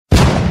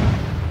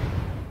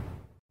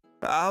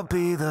I'll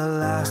be the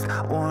last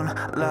one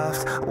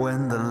left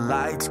when the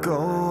lights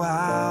go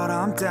out.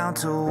 I'm down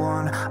to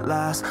one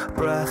last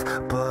breath,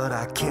 but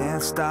I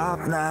can't stop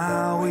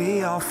now.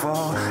 We all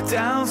fall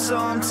down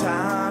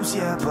sometimes,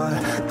 yeah, but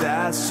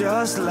that's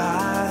just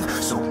life.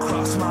 So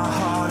cross my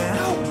heart and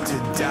hope to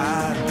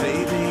die.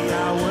 Baby,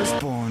 I was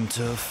born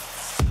to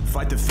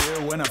fight the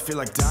fear when I feel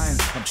like dying.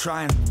 I'm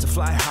trying to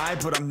fly high,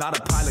 but I'm not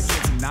a pilot,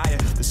 can't deny it.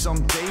 There's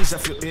some days I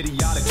feel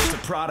idiotic, just a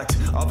product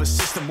of a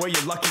system where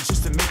you're lucky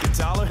just to make a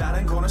dollar. That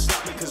ain't gonna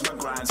stop me cause my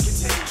grind's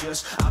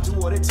contagious. I'll do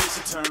what it takes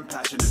to turn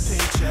passion to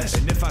paychecks.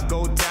 And if I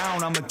go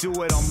down, I'ma do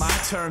it on my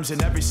terms.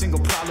 And every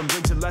single problem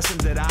brings a lesson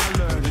that I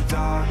learned. The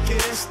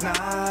darkest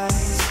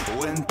nights,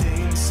 when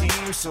things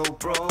seem so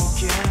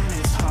broken,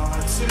 it's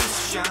hard to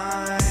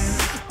shine,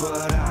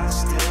 but I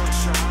still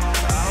try.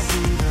 I'll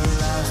be the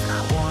last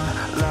one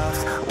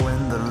left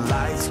when the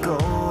lights go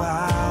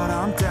out.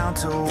 I'm down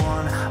to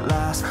one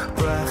last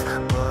breath,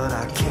 but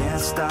I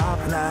can't stop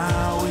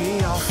now. We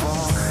all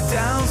fall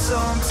down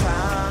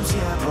sometimes,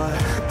 yeah, but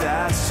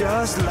that's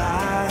just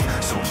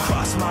life. So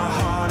cross my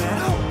heart and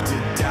hope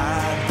to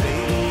die.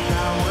 Baby, I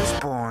was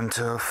born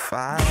to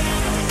fight.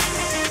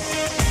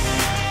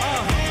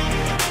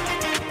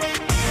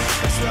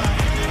 That's right.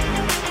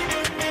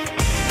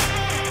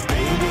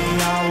 Baby,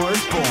 I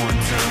was born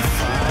to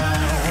fight.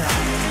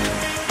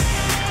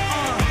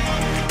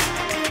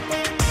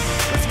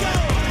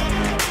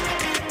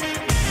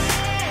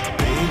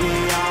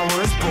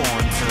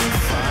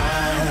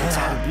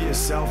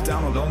 Yourself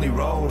down a lonely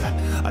road.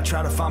 I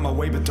try to find my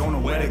way but don't know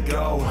where to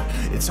go.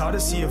 It's hard to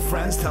see your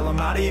friends, tell them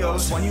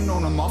adios. When you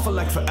known them all for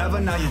like forever,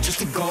 now you're just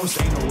a ghost.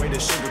 Ain't no way to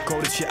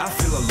sugarcoat it, yeah, I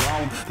feel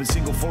alone. Been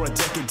single for a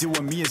decade,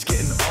 doing me is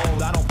getting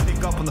old. I don't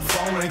pick up on the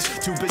phone rings,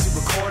 too busy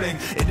recording.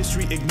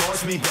 Industry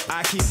ignores me, but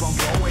I keep on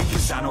going,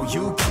 cause I know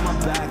you got my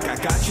back, I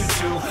got you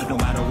too. No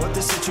matter what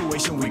the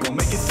situation, we gon'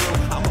 make it through.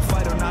 I'm a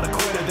fighter, not a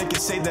quitter. They can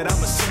say that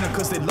I'm a sinner,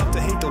 cause they love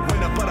to hate the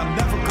winner, but I'm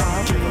never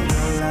gonna give up.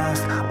 The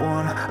last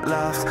one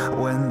left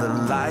when the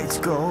lights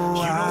go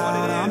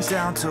out. I'm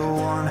down to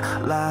one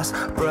last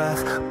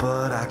breath,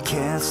 but I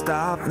can't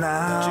stop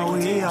now.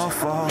 We all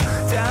fall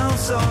down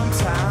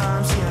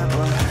sometimes, yeah,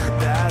 but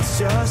that's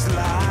just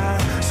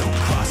life. So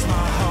cross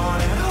my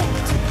heart and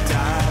hope to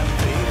die.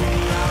 Baby,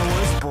 I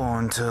was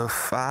born to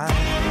fight.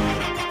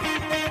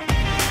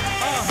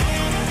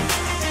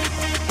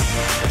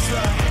 That's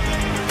right.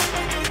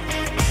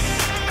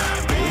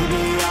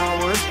 Baby, I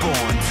was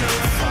born to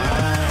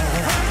fight.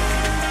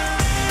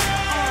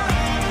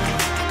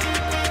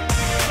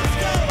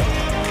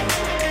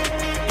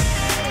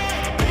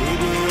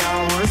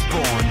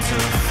 Born to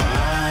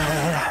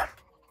fight.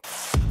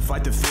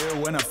 Fight the fear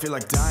when I feel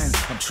like dying.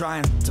 I'm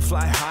trying to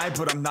fly high,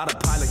 but I'm not a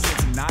pilot, can't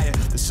deny it.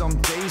 There's some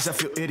days I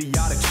feel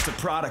idiotic, just a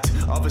product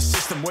of a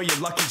system where you're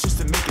lucky just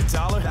to make a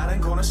dollar. That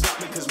ain't gonna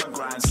stop me cause my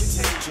grind's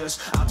contagious.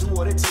 I'll do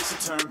what it takes to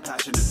turn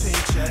passion to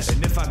paychecks.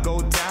 And if I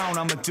go down,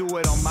 I'ma do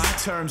it on my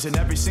terms. And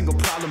every single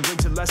problem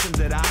brings a lesson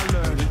that I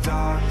learned. The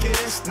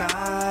darkest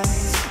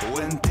nights,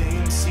 when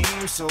things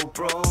seem so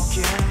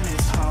broken,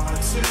 it's hard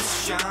to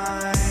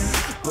shine,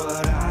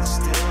 but I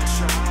still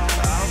try.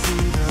 I'll be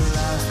the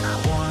last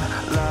one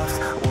left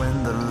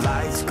when the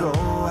lights go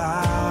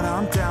out.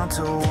 I'm down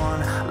to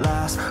one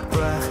last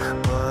breath,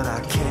 but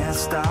I can't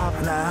stop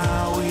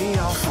now. We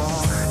all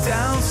fall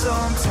down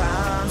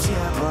sometimes,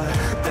 yeah,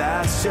 but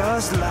that's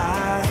just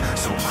life.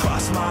 So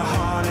cross my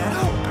heart and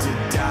hope to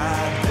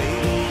die.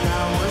 Baby,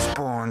 I was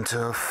born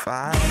to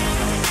fight.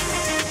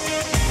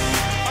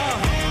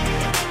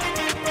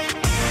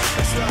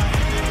 That's right.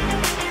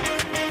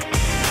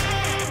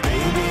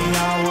 Baby,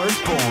 I was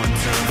born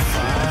to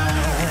fight.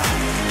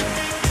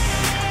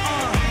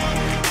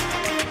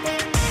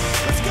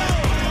 Let's go.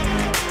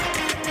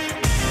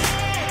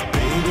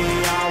 Baby,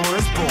 I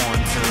was born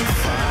to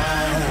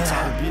fight. It's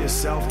hard to be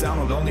yourself down a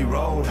lonely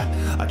road.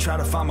 I try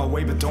to find my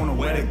way but don't know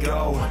where to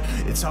go.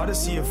 It's hard to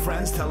see your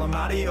friends, tell them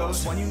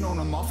adios. When you known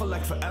them all for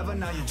like forever,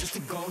 now you're just a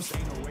ghost.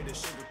 Ain't no way to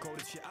sugarcoat.